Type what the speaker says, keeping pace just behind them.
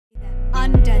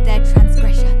under their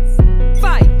transgressions.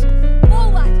 Fight!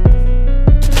 Forward!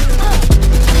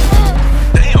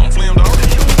 Damn, Flim dog.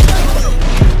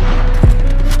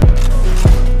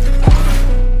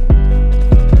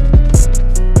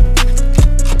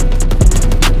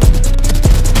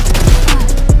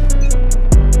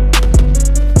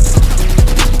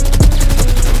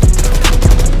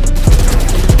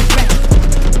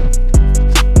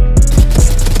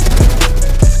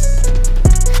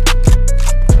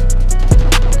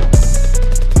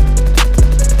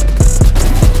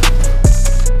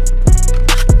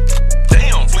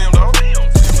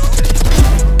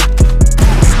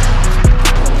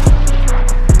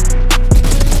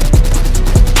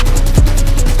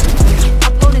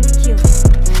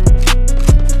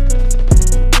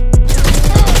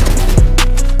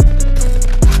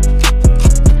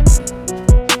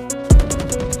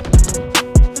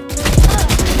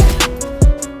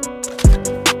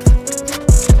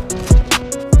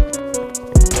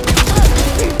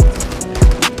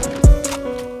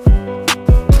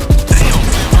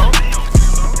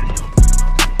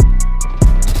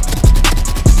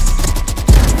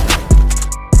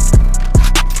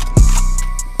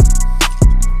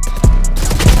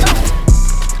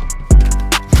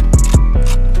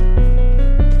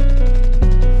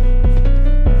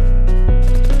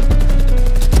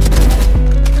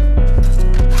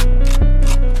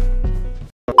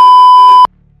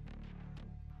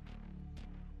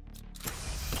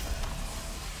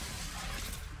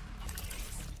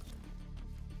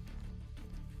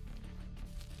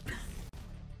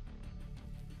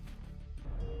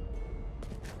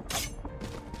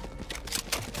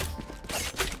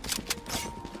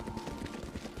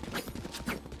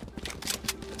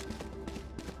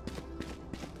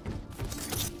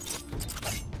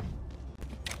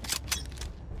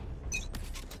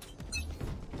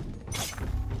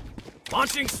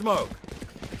 Launching smoke.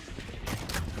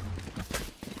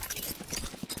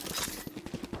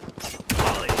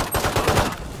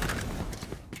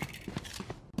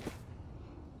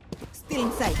 Still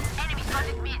in sight. Enemy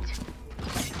spotted mid.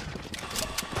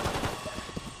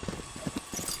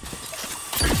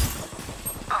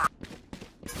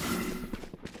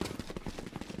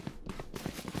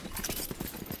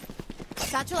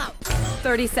 Satchel out.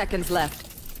 30 seconds left.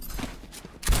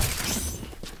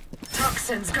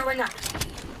 Toxins going up.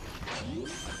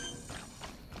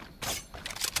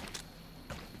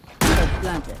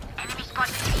 Planted. Enemy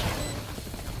spotted mid.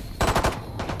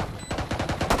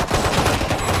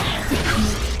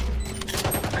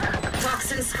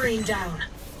 Toxin screen down.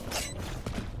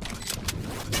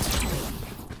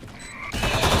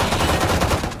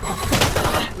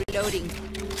 Reloading.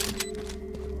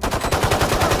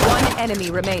 One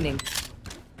enemy remaining.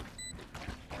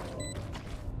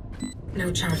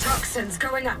 No charge. Toxins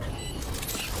going up.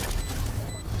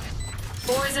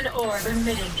 Poison orb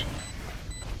emitting.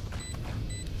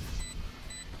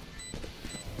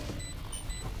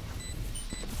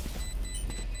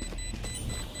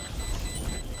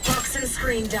 Toxin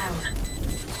screen down.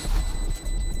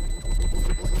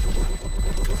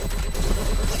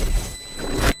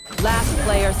 Last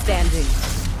player standing.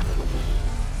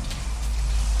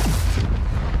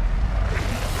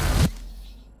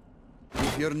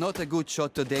 If you're not a good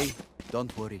shot today,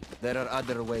 don't worry. There are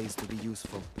other ways to be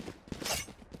useful.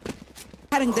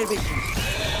 Cutting their vision.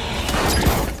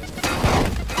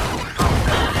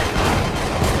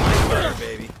 Better,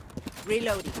 baby.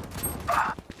 Reloading.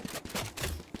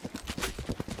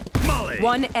 Molly.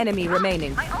 One enemy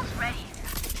remaining. My ult's ready.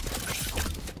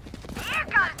 Here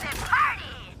comes the party!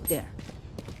 There.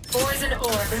 Poison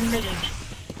orb emitting.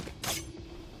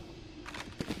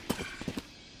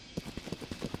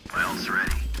 My ult's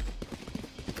ready.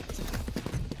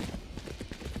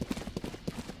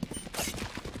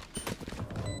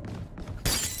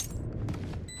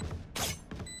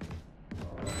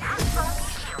 That's on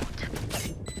shield.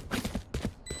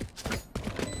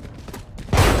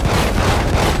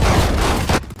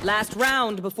 Last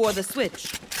round before the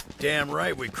switch. Damn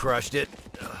right we crushed it.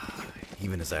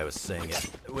 Even as I was saying it.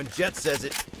 When Jet says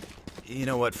it, you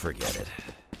know what? Forget it.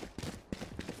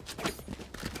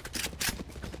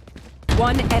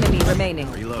 One enemy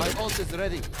remaining. Reload. My ult is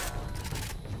ready.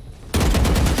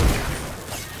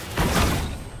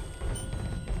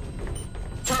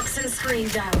 Toxin screen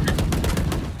down.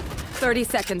 30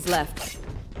 seconds left.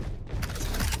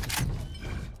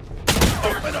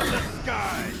 Open up the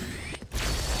sky!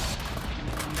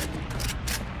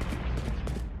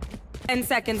 10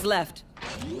 seconds left.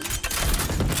 No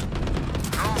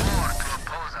more to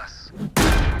oppose us.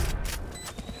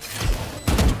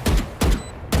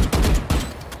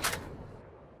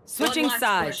 Switching One last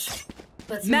sides. push.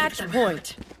 Let's Match meet them.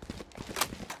 point.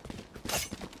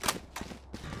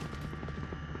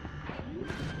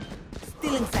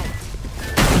 Still in sight.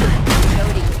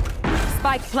 Reloading.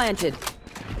 Spike planted.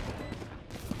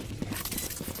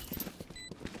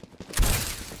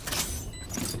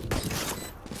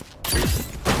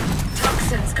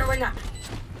 Toxins going up.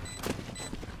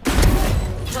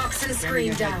 Toxin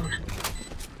screen down.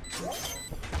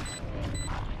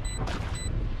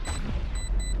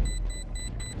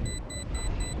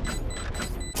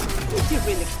 Did you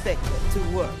really expect it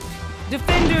to work?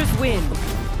 Defenders win.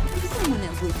 Someone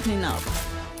else will clean up.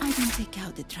 I don't take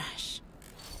out the trash.